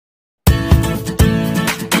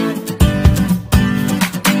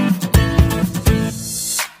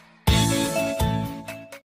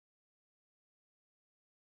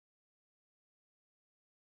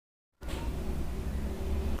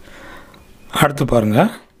அடுத்து பாருங்கள்,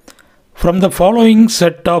 from the following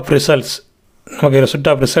set of results, நமக்கு செட்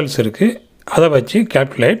ஆஃப் ரிசல்ட்ஸ் இருக்குது, அதை வச்சு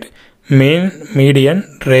கேல்குலேட் மீன், மீடியன்,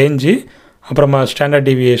 ரேஞ்சு, அப்புறமா standard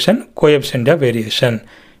deviation, coefficient of variation.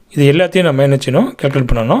 இது எல்லாத்தையும் நம்ம என்ன செய்யணும்,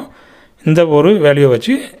 கேல்குலேட் பண்ணணும். இந்த ஒரு வேல்யூ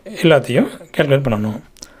வச்சு எல்லாத்தையும் கேல்குலேட் பண்ணணும்.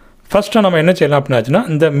 ஃபஸ்ட்டாக நம்ம என்ன செய்யலாம் அப்படின்னாச்சுன்னா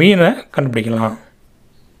இந்த மீனை கண்டுபிடிக்கலாம்.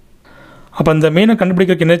 அப்போ இந்த மீனை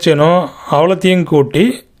கண்டுபிடிக்கிறதுக்கு என்ன செய்யணும், அவ்வளோத்தையும் கூட்டி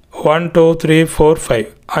 1 2 3 4 5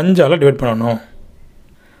 5ஆல் டிவைட் பண்ணணும்.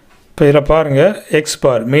 இப்போ இதில் பாருங்கள், எக்ஸ்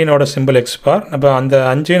பார், மீனோட சிம்பிள் எக்ஸ் பார். அப்போ அந்த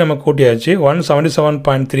 5ஐயும் நம்ம கூட்டியாச்சு,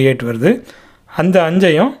 177.38 வருது. அந்த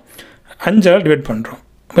 5ஐயும் 5ஆல் டிவைட் பண்ணுறோம்.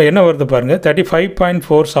 இப்போ என்ன வருது பாருங்கள்,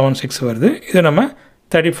 35.476 வருது. இது நம்ம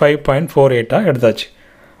 35.48 எடுத்தாச்சு.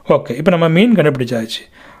 ஓகே, இப்போ நம்ம மீன் கண்டுபிடிச்சாச்சு.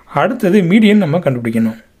 அடுத்தது மீடியன் நம்ம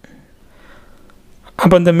கண்டுபிடிக்கணும்.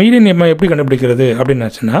 அப்போ இந்த மீடியன் நம்ம எப்படி கண்டுபிடிக்கிறது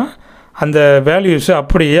அப்படின்னாச்சுன்னா, அந்த வேல்யூஸை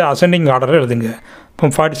அப்படியே அசெண்டிங் ஆர்டரில் எழுதுங்க. இப்போ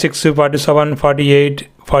 46, 47, 48,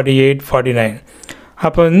 48, 49.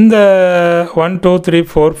 அப்போ இந்த 1 2 3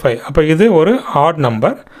 4 5, அப்போ இது ஒரு ஆட்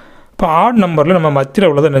நம்பர். இப்போ ஆட் நம்பரில் நம்ம மத்தியில்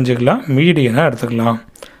உள்ளதை நினைஞ்சிக்கலாம், மீடியனாக எடுத்துக்கலாம்.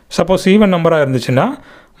 சப்போஸ் ஈவன் நம்பராக இருந்துச்சுன்னா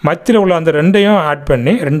மத்தியில் உள்ள அந்த ரெண்டையும் ஆட்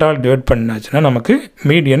பண்ணி 2ஆல் டிவைட் பண்ணினாச்சுன்னா நமக்கு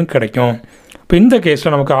மீடியன் கிடைக்கும். இப்போ இந்த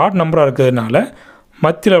கேஸில் நமக்கு ஆட் நம்பராக இருக்கிறதுனால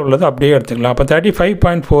மத்தியில் உள்ளது அப்படியே எடுத்துக்கலாம். அப்போ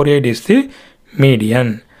 35.48 இஸ் தி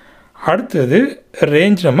மீடியன். அடுத்தது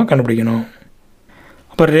ரேஞ்ச் நம்ம கண்டுபிடிக்கணும்.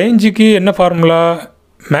 அப்போ ரேஞ்சுக்கு என்ன formula,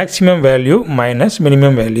 maximum value minus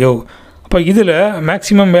minimum value. அப்போ இதில்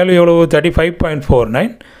மேக்ஸிமம் வேல்யூ எவ்வளவு,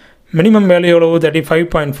 35.49, மினிமம் வேல்யூ எவ்வளவு,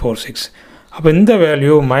 35.46. அப்போ இந்த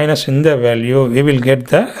வேல்யூ மைனஸ் இந்த value, we will get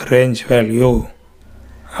the range value.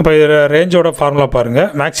 அப்போ இதில் ரேஞ்சோட ஃபார்முலா பாருங்கள்,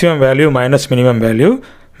 maximum value minus minimum value.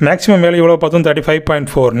 Maximum value எவ்வளோ பார்த்தோம்,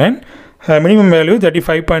 35.49, மினிமம் வேல்யூ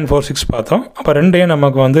 35.46 பார்த்தோம். அப்போ ரெண்டையும்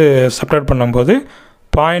நமக்கு செப்பரேட் பண்ணும்போது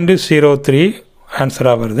 0.03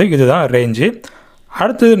 ஆன்சராக வருது. இதுதான் ரேஞ்சு.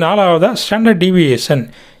 அடுத்தது நாலாவதாக ஸ்டாண்டர்ட் டீவியேஷன்,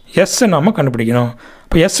 எஸ்ஸை நம்ம கண்டுபிடிக்கணும்.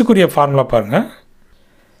 இப்போ எஸ்ஸுக்குரிய ஃபார்முலா பாருங்கள்,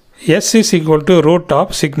 S is equal to root of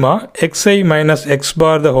sigma xi minus x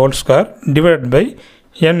bar the whole square divided by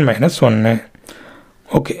n minus 1.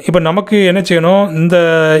 Okay, இப்போ நமக்கு என்ன செய்யணும், இந்த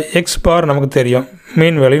எக்ஸ் பார் நமக்கு தெரியும்,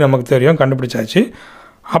 மீன் வேல்யூ நமக்கு தெரியும், கண்டுபிடிச்சாச்சு.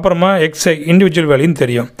 அப்புறமா xi இண்டிவிஜுவல் வேல்யூன்னு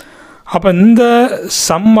தெரியும். அப்போ இந்த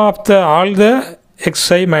some of the all the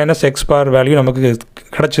xi minus X bar value நமக்கு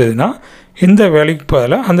கிடச்சிதுன்னா இந்த வேல்யூக்கு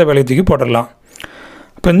பதிலாக அந்த வேல்யூ தூக்கி போட்டுடலாம்.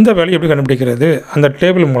 இப்போ இந்த வேல்யூ எப்படி கண்டுபிடிக்கிறது, அந்த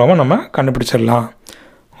டேபிள் மூலமாக நம்ம கண்டுபிடிச்சிடலாம்.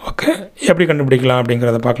 ஓகே, எப்படி கண்டுபிடிக்கலாம்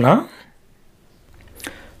அப்படிங்கிறத பார்க்கலாம்.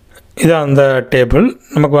 இதான் அந்த டேபிள்.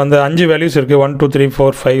 நமக்கு 5 வேல்யூஸ் இருக்குது, 1 2 3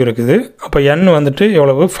 4 5 இருக்குது. அப்போ n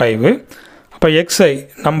எவ்வளவு, 5. அப்போ xi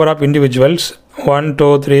நம்பர் ஆஃப் இண்டிவிஜுவல்ஸ் 1 2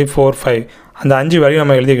 3 4 5, அந்த 5 வேல்யூ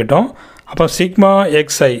நம்ம எழுதிக்கிட்டோம். அப்போ சிக்மா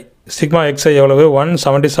xi எவ்வளவு,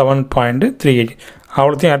 177.38,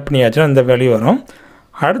 அவ்வளோத்தையும் ஆட் பண்ணியாச்சுன்னா இந்த வேல்யூ வரும்.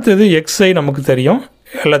 அடுத்தது xi நமக்கு தெரியும்,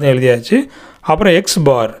 எல்லாத்தையும் எழுதியாச்சு. அப்புறம் எக்ஸ்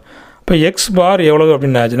பார், இப்போ எக்ஸ் பார் எவ்வளவு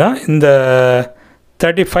அப்படின்னாச்சுன்னா இந்த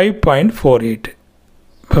 35.48.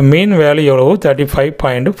 இப்போ மீன் வேல்யூ எவ்வளவு,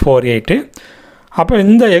 35.48. அப்போ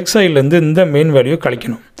இந்த எக்ஸ்ஐலேருந்து இந்த மீன் வேல்யூ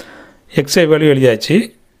கழிக்கணும். எக்ஸ்ஐ வேல்யூ எழுதியாச்சு,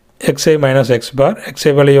 xi மைனஸ் எக்ஸ் பார், xi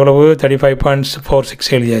வேல்யூ எவ்வளவு, 35.46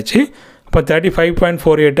 எழுதியாச்சு. அப்போ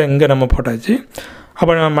 35.48 இங்கே நம்ம போட்டாச்சு.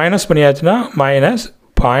 அப்போ நம்ம மைனஸ் பண்ணியாச்சுன்னா மைனஸ்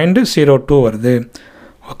 0.02 வருது.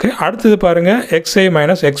 ஓகே, அடுத்தது பாருங்கள், xi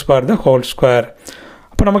minus X bar the whole square.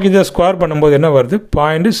 அப்போ நமக்கு இதை ஸ்கொயர் பண்ணும்போது என்ன வருது,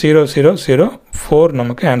 0.0004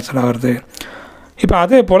 நமக்கு ஆன்சராக வருது. இப்போ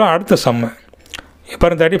அதே போல் அடுத்த சம்மு இப்போ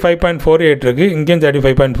 35.48 இருக்குது, இங்கேயும்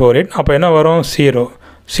 35.48. அப்போ என்ன வரும், 0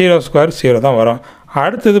 ஸ்கொயர் 0 தான் வரும்.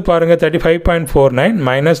 அடுத்தது பாருங்கள், 35.49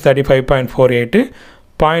 மைனஸ் 35.48,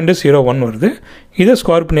 0.01 வருது. இதை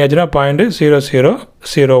ஸ்கொயர் பண்ணியாச்சுன்னா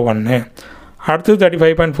 0.0001. அடுத்தது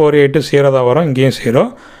 35.48 0 தான் வரும், இங்கேயும் 0.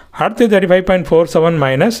 அடுத்து 35.47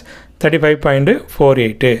 மைனஸ்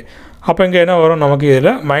 35.48. அப்போ இங்கே என்ன வரும், நமக்கு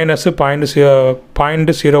இதில் மைனஸ்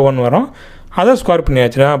 0.01 வரும். அதை ஸ்கொயர்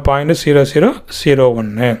பண்ணியாச்சுன்னா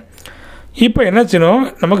 0.0001. இப்போ என்ன செய்யணும்,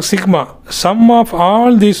 நமக்கு sigma some of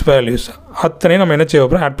all these values அத்தனையும் நம்ம என்ன செய்ய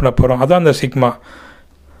போகிறோம், ஆட் பண்ண போகிறோம். அதான் அந்த சிக்மா.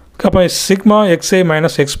 அப்போ sigma xi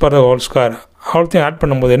minus X bar the whole square அவ்வளோத்தையும் ஆட்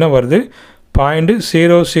பண்ணும்போது என்ன வருது,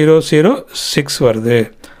 0.0006 வருது.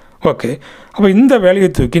 ஓகே, அப்போ இந்த வேல்யூ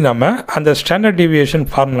தூக்கி நம்ம அந்த ஸ்டாண்டர்ட் டீவியேஷன்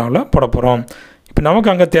ஃபார்முலாவில் போட போகிறோம். இப்போ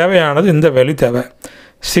நமக்கு அங்கே தேவையானது இந்த வேல்யூ தேவை,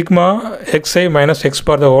 sigma xi minus X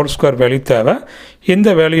bar the whole square value தேவை. இந்த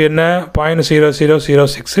வேல்யூ என்ன,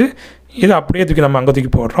 0.0006. இது அப்படியே தூக்கி நம்ம அங்கே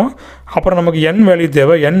தூக்கி போடுறோம். அப்புறம் நமக்கு n வேல்யூ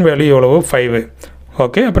தேவை, n வேல்யூ எவ்வளவு, 5.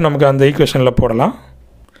 ஓகே, அப்போ நமக்கு அந்த ஈக்குவேஷனில் போடலாம்.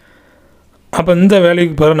 அப்போ இந்த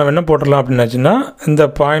வேல்யூக்கு பிறகு நம்ம என்ன போட்டுடலாம் அப்படின்னாச்சுன்னா இந்த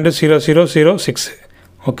 0.0006.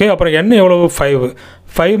 ஓகே, அப்புறம் n எவ்வளவு, 5.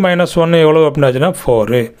 5 minus 1 எவ்வளோ அப்படின்னாச்சுன்னா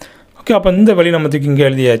 4. ஓகே, அப்போ இந்த வேல்யூ நமக்கு இங்கே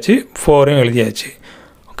எழுதியாச்சு, 4 எழுதியாச்சு.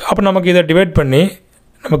 ஓகே, அப்போ நமக்கு இதை டிவைட் பண்ணி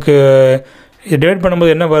நமக்கு இது டிவைட்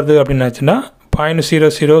பண்ணும்போது என்ன வருது அப்படின்னாச்சுன்னா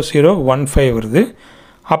 0.00015 வருது.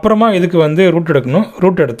 அப்புறமா இதுக்கு வந்து ரூட் எடுக்கணும்.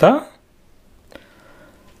 ரூட் எடுத்தால்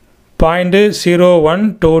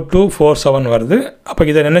 0.012247 வருது. அப்போ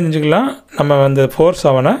இதை என்ன செஞ்சுக்கலாம், நம்ம வந்து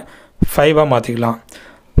 47 5ஆக மாற்றிக்கலாம்.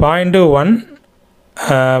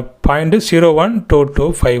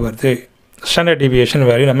 0.012225 வருது. ஸ்டாண்டர்ட் டிவியேஷன்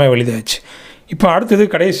வேல்யூ நம்ம எழுதியாச்சு. இப்போ அடுத்தது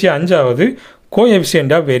கடைசியாக 5வது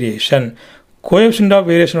coefficient of variation. Coefficient of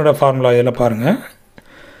வேரியேஷனோட formula இதில் பாருங்கள்.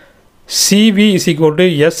 CV is equal to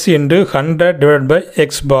S into 100 divided by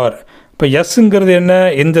X bar. இப்போ Sங்கிறது என்ன,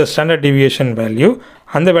 இந்த ஸ்டாண்டர்ட் டிவியேஷன் வேல்யூ.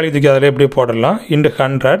 அந்த வேல்யூ தூக்கி அதில் எப்படி போடலாம், இன்ட்டு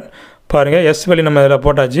 100. பாருங்கள், S வேல்யூ நம்ம இதில்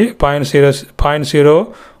போட்டாச்சு,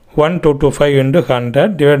 0.01225 into 100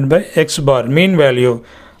 divide by X bar mean value,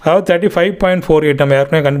 அதாவது 35.48 நம்ம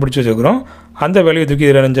ஏற்கனவே கண்டுபிடிச்சி வச்சுக்கிறோம். அந்த வேல்யூ தூக்கி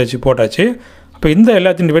இதில் நினைச்சாச்சு போட்டாச்சு. அப்போ இந்த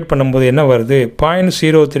எல்லாத்தையும் டிவைட் பண்ணும்போது என்ன வருது,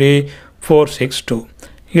 0.03462.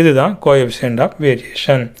 இதுதான் கோஎஃபிஷியன்ட் ஆஃப்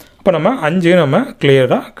வேரியேஷன். இப்போ நம்ம 5 நம்ம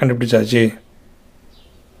கிளியராக கண்டுபிடிச்சாச்சு.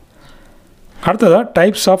 அடுத்ததாக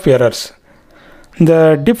types of errors. The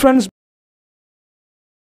difference